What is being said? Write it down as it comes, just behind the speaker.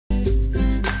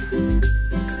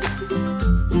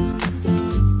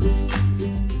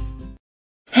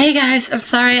Hey guys, I'm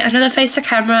sorry, another face to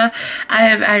camera.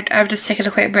 I'm just taking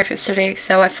a quick breakfast today,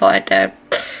 so I thought I'd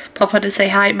pop on to say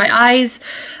hi. My eyes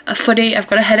are funny, I've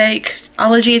got a headache,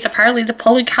 allergies. Apparently the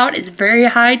pollen count is very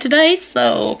high today,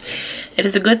 so it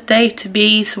is a good day to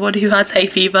be someone who has hay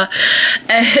fever.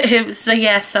 So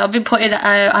yeah, so I've been putting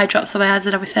eye drops on my hands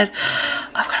and everything.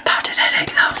 I've got a pounding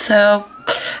headache though, so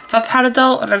I'm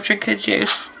Panadol and I'm drinking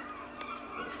juice.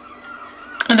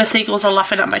 And the seagulls are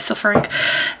laughing at my suffering.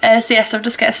 So yes, I'm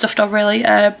just getting stuff done really.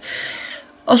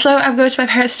 Also, I'm going to my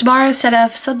parents tomorrow instead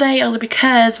of Sunday, only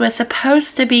because we're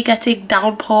supposed to be getting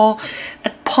downpour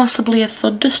and possibly a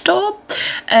thunderstorm.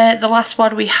 The last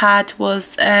one we had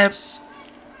was, I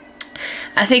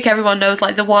think everyone knows,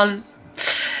 like the one,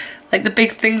 like the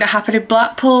big thing that happened in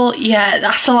Blackpool. Yeah,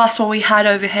 that's the last one we had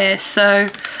over here. So,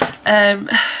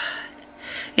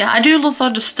 yeah, I do love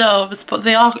thunderstorms, but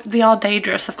they are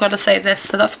dangerous, I've got to say this,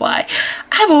 so that's why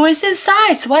I'm always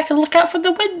inside, so I can look out from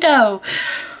the window,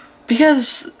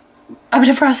 because I'm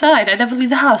never outside, I never leave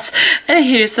the house.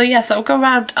 Anywho, so yes, I'll go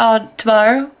around on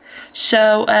tomorrow,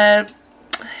 so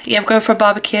yeah, I'm going for a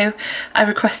barbecue. I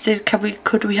requested,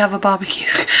 could we have a barbecue?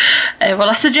 Well,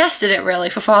 I suggested it really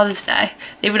for Father's Day,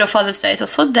 even though Father's Day is on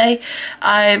Sunday.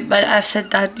 I said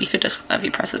that you could just have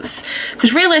your presents,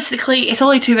 because realistically it's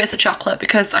only 2 bits of chocolate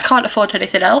because I can't afford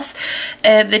anything else.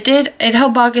 They did, in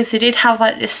Home Bargains, they did have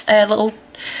like this little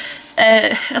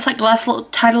it's like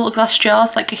tiny little glass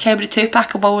jars, like it came in a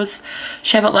 2-pack, and one was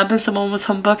sherbet lemons and one was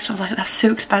humbugs. So I was like, that's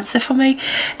too expensive for me.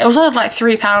 It was only like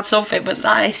 £3 something, but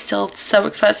that is still so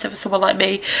expensive for someone like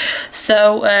me.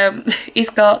 So he's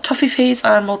got toffee fees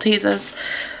and Maltesers,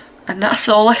 and that's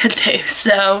all I can do.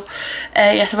 So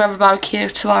yes, we'll have a barbecue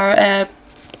tomorrow.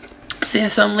 So yeah,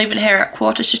 so I'm leaving here at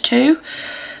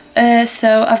 1:45.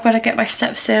 So I've got to get my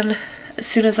steps in as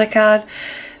soon as I can.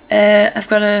 I've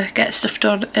got to get stuff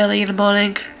done early in the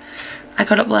morning. I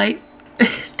got up late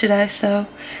today, so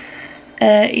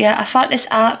yeah, I found this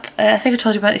app. I think I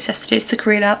told you about this yesterday. It's the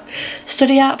Korean app,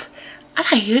 study app, and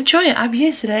I enjoy it. I'm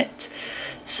using it.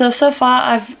 So far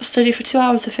I've studied for 2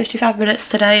 hours and 55 minutes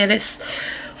today, and it's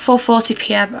 4:40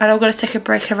 p.m. and I'm going to take a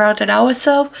break around an hour or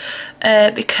so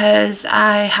because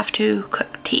I have to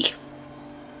cook tea.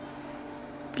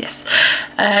 Yes,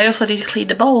 I also need to clean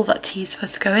the bowl that tea's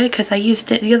supposed to go in, because I used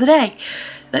it the other day.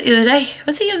 Was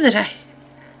it the other day?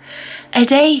 A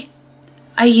day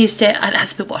I used it and it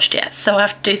hasn't been washed yet, so I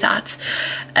have to do that.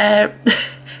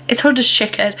 It's Hunter's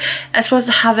chicken. I'm supposed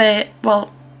to have it,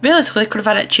 well, realistically I could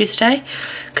have had it Tuesday,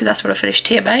 because that's when I finished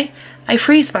TMA. I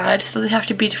freeze mine, so they have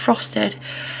to be defrosted.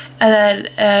 And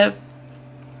then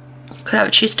could have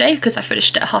it Tuesday, because I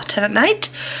finished it at 10:30 at night.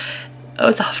 Oh,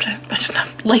 it's after,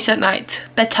 late at night,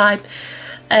 bedtime.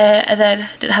 And then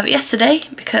didn't have it yesterday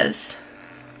because,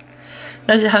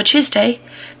 no, I didn't have it Tuesday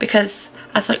because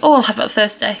I was like, oh, I'll have it on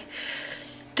Thursday.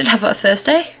 Didn't have it on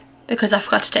Thursday because I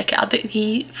forgot to take it out of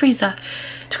the freezer.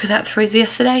 Took it out of the freezer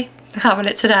yesterday, I'm having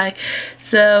it today.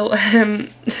 So,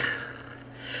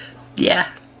 yeah,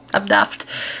 I'm daft.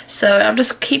 So I'm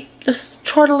just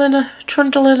trundling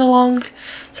along,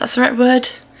 so that's the right word.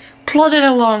 Plodding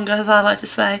along, as I like to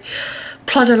say.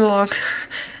 Plodding along.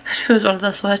 It was one of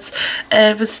those words.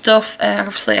 With stuff.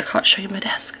 Obviously I can't show you my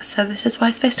desk, so this is why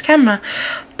it's face to camera.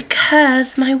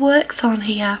 Because my work's on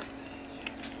here.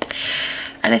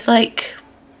 And it's like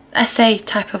essay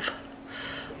type of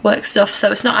work stuff,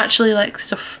 so it's not actually like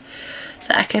stuff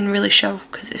that I can really show,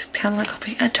 because it's kind of like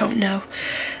copy. I don't know.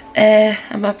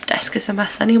 And my desk is a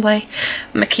mess anyway.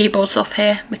 My keyboard's up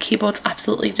here. My keyboard's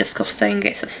absolutely disgusting.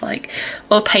 It's just like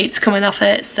all the paint's coming off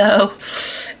it. So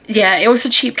yeah, it was a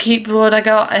cheap keyboard I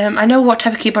got. I know what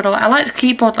type of keyboard I like. I like the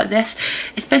keyboard like this.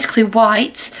 It's basically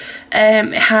white.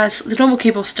 It has the normal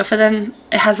keyboard stuff, and then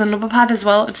it has a number pad as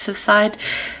well to the side,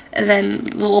 and then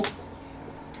a little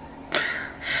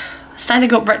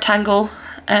standing up rectangle,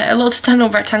 a little standing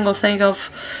up rectangle thing of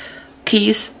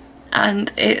keys,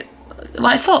 and it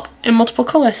lights up in multiple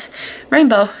colours,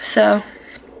 rainbow. So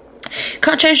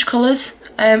can't change the colours,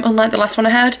 unlike the last one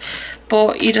I had,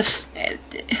 but you just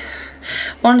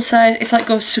one side it's like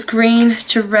goes to green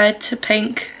to red to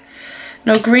pink,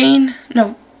 no green,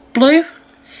 no blue,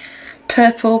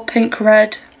 purple, pink,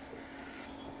 red,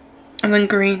 and then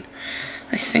green,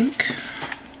 I think.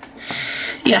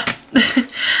 Yeah.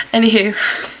 Anywho,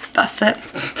 that's it.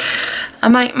 I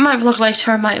might vlog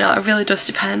later, I might not, it really does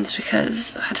depend,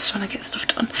 because I just want to get stuff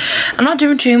done. I'm not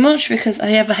doing too much because I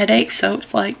have a headache, so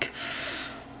it's like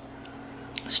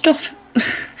stuff.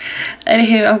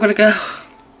 Anywho, I'm gonna go.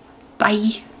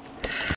 Bye.